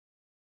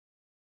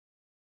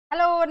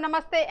Hello,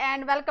 Namaste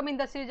and welcome in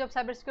the series of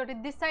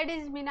cybersecurity. This side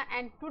is Meena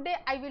and today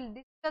I will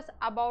discuss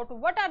about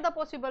what are the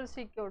possible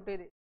security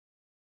risks.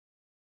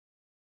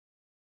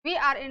 We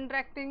are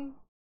interacting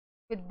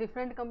with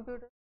different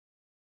computers,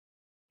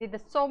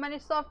 with so many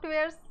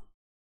softwares,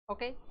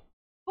 okay,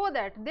 so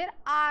that there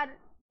are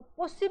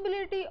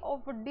possibility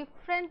of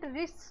different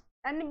risks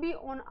can be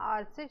on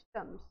our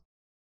systems.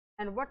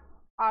 And what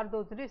are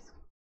those risks?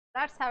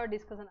 Let's have a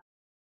discussion.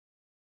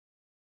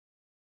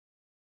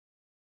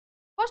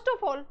 First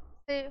of all,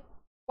 say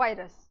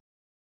virus.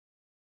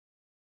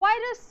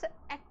 Virus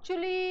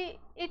actually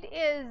it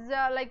is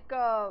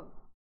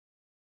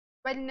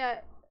when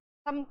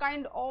some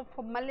kind of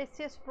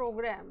malicious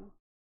program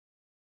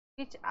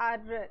which are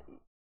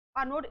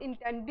not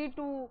intended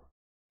to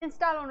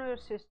install on your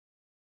system,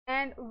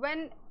 and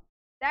when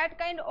that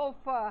kind of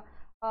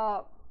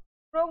uh,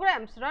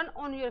 programs run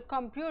on your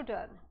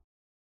computer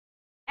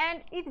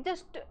and it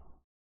just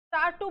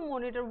start to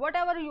monitor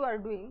whatever you are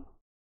doing,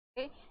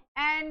 okay,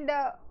 and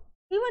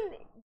even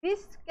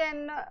this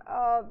can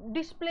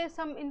display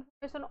some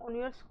information on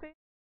your screen,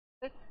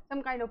 okay.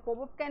 Some kind of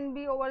pop-up can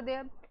be over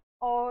there,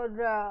 or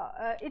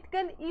it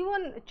can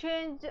even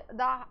change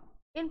the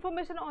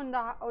information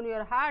on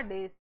your hard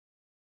disk,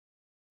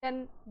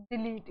 can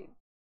delete it,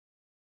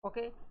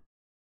 okay.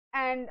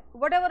 And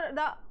whatever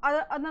the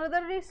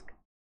another risk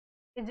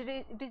is,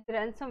 it is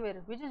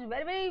ransomware, which is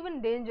very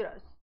even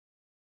dangerous.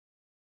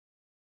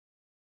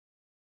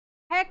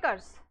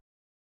 Hackers,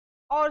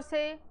 or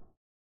say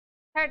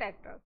threat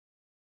actors,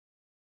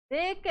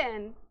 they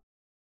can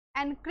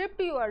encrypt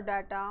your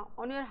data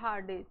on your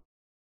hard disk.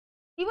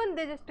 Even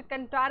they just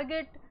can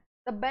target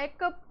the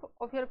backup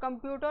of your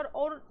computer,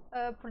 or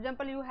for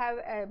example you have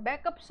a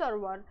backup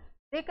server,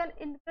 they can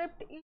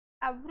encrypt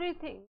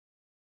everything.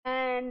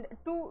 And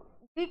to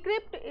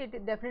decrypt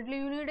it, definitely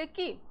you need a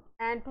key,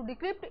 and to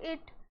decrypt it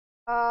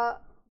uh,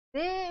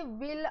 they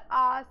will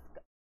ask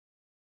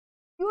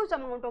huge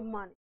amount of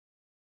money,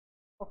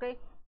 okay.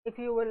 If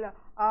you will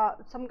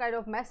some kind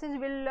of message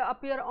will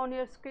appear on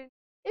your screen,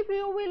 if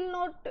you will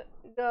not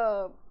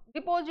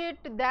deposit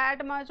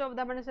that much of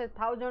the money, say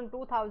 1000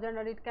 2000,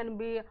 or it can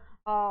be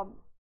uh,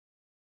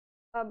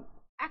 um,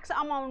 x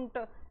amount,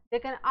 they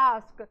can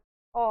ask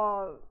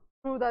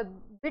through the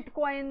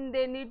bitcoin,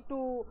 they need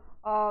to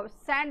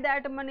send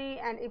that money,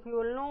 and if you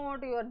will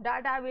not, your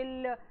data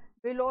will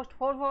be lost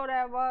for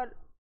forever.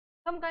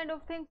 Some kind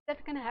of things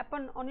that can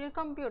happen on your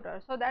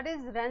computer, so that is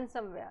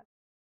ransomware.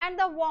 And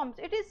the worms,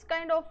 it is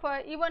kind of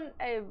even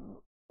a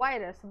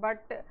virus,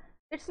 but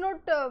it's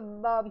not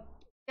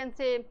can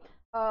say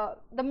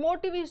the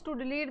motive is to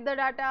delete the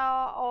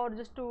data, or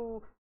just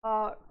to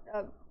uh,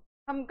 uh,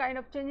 some kind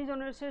of changes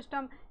on your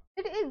system.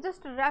 It is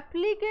just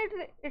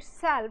replicate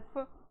itself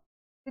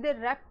with a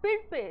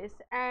rapid pace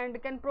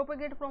and can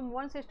propagate from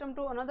one system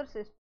to another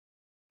system.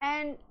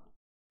 And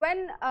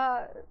when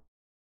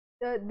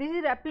this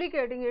is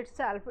replicating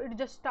itself, it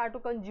just start to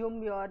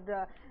consume your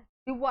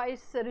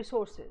device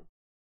resources,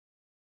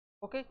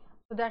 okay.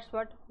 So that's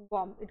what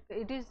worm,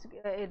 it is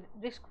a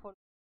risk for.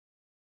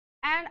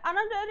 And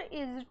another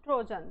is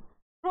trojan.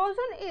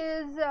 Trojan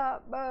is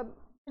for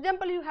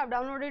example you have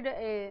downloaded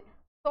a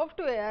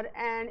software,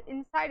 and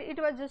inside it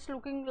was just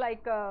looking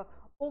like a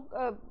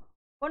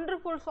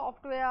wonderful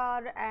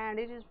software, and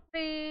it is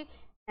free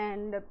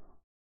and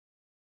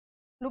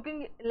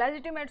looking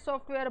legitimate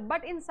software,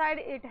 but inside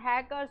it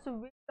hackers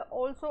will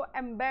also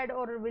embed,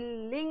 or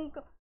will link,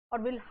 or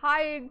will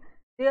hide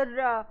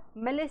their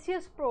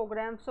malicious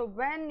program. So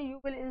when you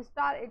will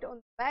install it on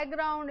the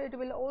background, it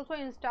will also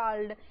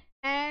installed,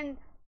 and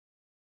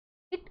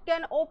it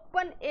can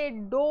open a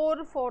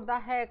door for the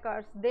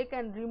hackers. They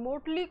can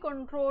remotely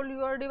control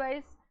your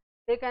device,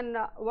 they can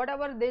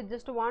whatever they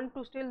just want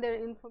to steal their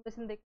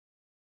information, they,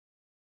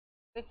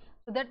 okay,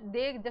 so that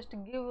they just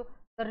give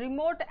the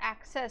remote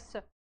access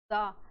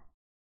the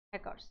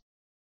hackers.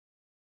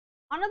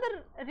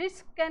 Another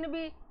risk can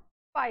be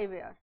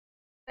spyware.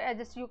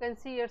 As you can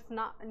see, its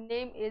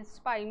name is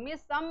spy,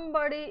 means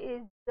somebody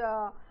is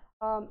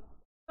um,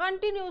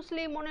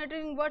 continuously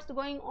monitoring what's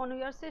going on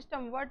your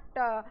system, what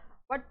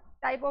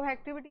type of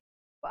activity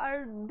you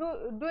are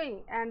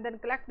doing, and then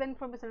collect the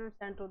information and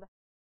send to the,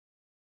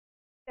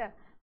 yeah.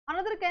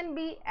 Another can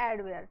be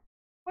adware.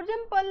 For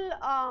example,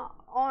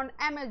 on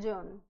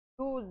Amazon,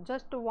 you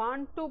just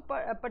want to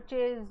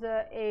purchase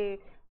a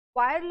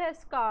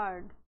wireless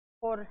card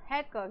for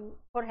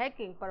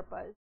hacking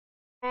purpose,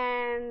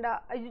 and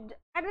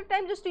at the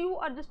time just you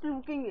are just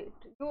looking it,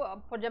 you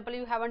for example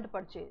you haven't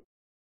purchased.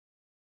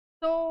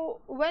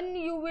 So when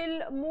you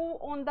will move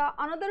on the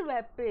another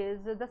web page,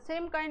 the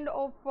same kind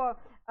of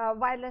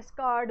wireless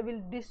card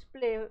will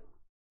display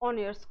on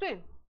your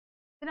screen.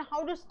 Then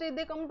how does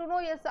they come to know?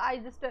 Yes, I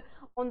just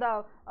on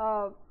the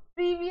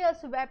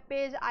previous web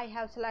page I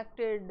have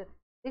selected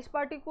this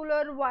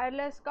particular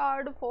wireless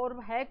card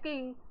for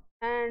hacking,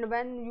 and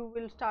when you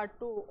will start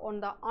to on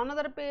the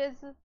another page,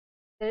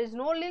 there is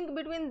no link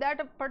between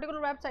that particular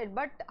website,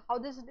 but how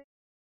this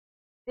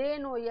they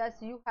know, yes,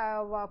 you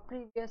have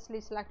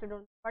previously selected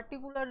on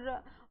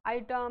particular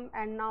item,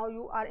 and now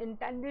you are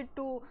intended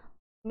to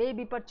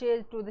maybe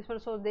purchase to this one,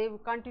 so they will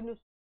continue to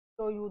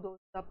show you those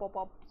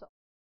pop-ups.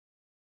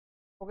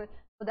 Okay,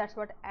 so that's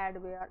what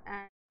adware.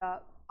 And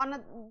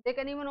another, they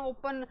can even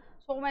open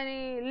so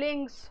many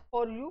links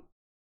for you.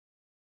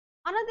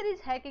 Another is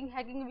hacking.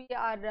 We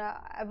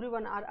are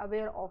everyone are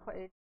aware of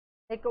it.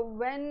 Like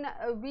when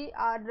we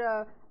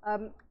are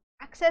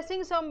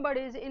accessing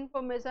somebody's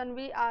information,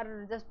 we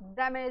are just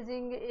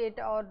damaging it,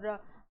 or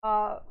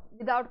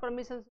without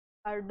permissions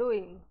are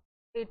doing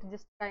it,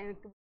 just kind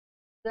of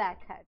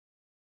black hat.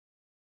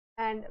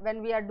 And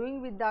when we are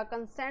doing with the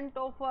consent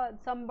of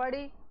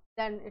somebody,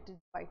 then it is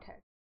white hat.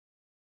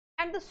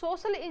 And the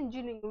social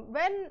engineering,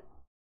 when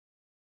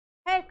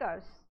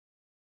hackers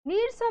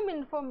need some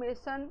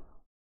information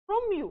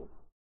from you,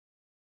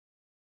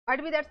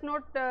 might be that's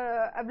not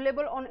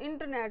available on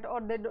internet,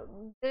 or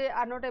they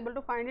are not able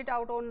to find it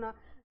out on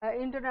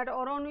internet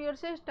or on your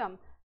system,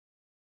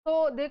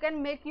 so they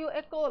can make you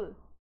a call.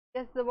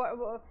 Yes,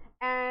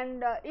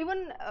 and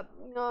even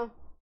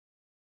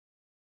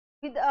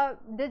with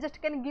they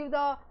just can give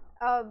uh,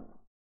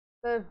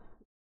 the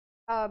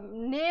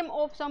name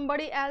of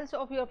somebody else,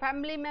 of your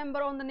family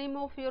member, on the name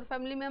of your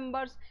family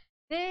members.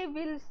 They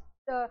will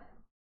uh,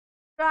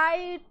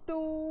 try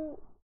to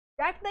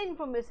get the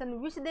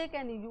information which they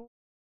can use,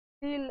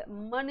 steal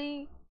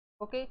money,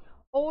 okay,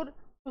 or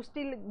to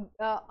steal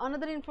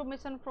another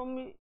information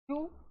from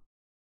you.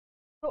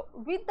 So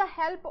with the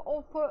help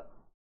of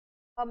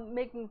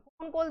making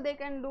phone call, they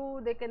can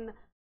do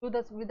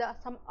this with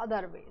some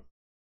other ways.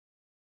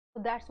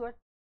 So that's what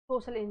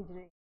social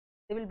engineering.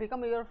 They will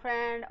become your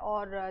friend,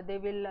 or they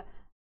will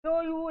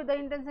show you the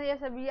intention, yes,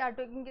 we are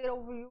taking care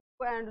of you,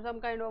 and some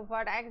kind of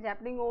attacks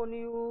happening on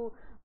you,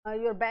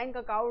 your bank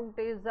account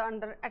is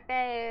under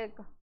attack.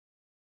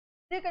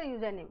 They can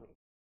use anyway.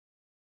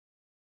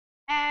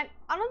 And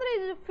another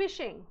is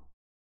phishing.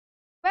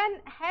 When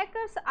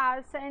hackers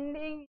are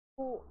sending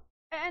you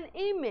an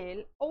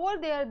email, over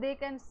there they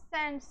can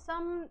send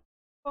some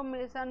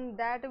information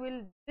that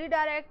will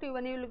redirect you.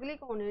 When you will click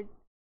on it,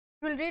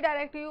 it will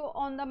redirect you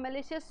on the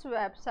malicious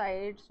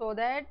website, so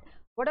that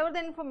whatever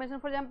the information,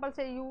 for example,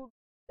 say you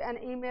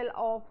an email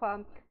of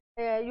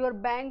your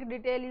bank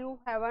detail you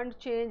haven't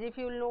changed, if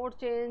you will not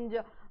change,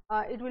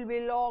 it will be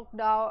locked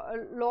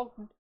down, locked,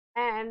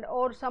 and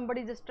or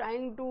somebody just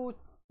trying to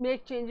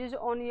make changes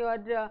on your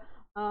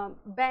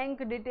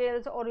bank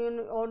details, or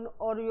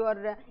or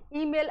your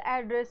email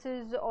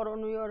addresses, or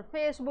on your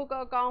Facebook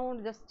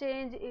account, just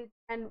change it,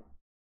 and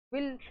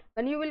will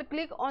when you will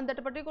click on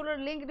that particular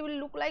link, it will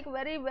look like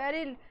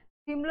very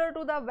similar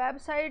to the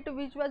website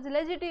which was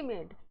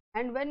legitimate,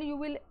 and when you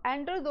will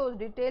enter those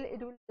details, it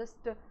will just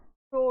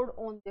stored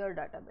on their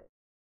database.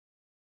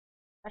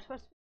 That's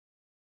first.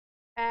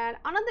 And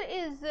another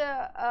is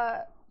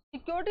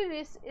security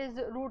risk is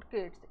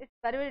rootkits. It's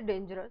very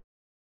dangerous.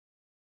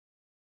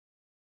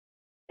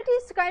 It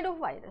is kind of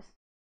virus.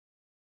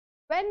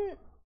 When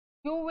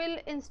you will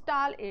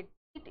install it,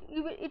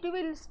 it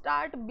will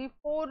start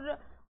before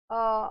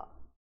uh,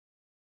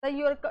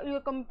 your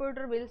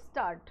computer will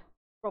start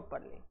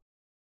properly.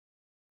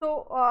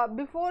 So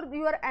before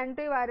your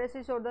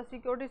antiviruses or the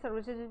security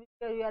services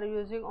which you are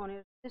using on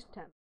your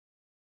system,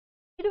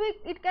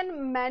 it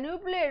can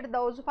manipulate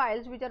those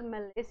files which are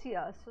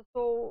malicious.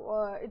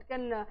 So it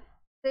can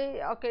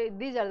say, okay,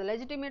 these are the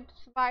legitimate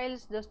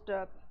files, just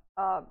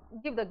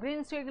give the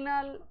green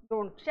signal,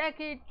 don't check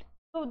it.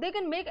 So they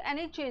can make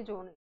any change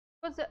on it,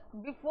 because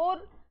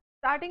before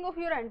starting of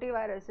your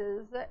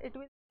antiviruses, it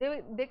will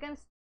they can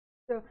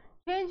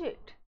change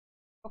it.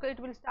 Okay, it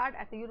will start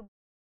at your.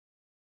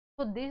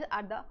 So these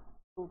are the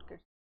rootkits.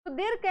 So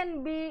there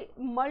can be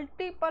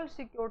multiple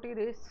security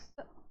risks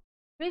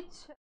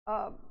which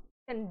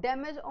can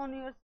damage on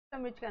your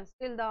system, which can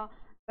steal the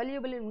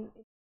valuable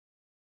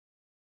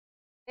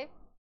okay.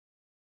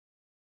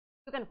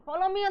 You can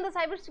follow me on the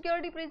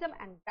cybersecurity prism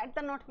and get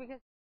the notification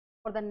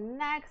for the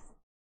next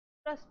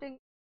interesting.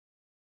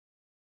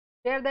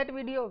 Share that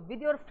video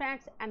with your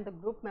friends and the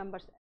group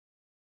members,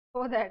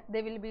 so that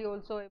they will be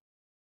also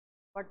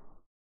what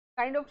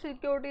kind of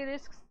security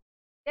risks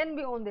can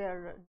be on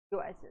their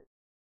devices.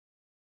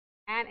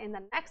 And in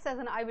the next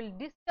session, I will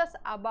discuss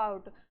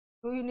about,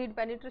 do you need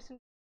penetration,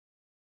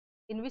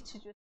 in which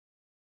situation.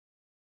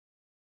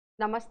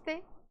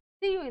 Namaste.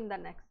 See you in the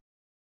next.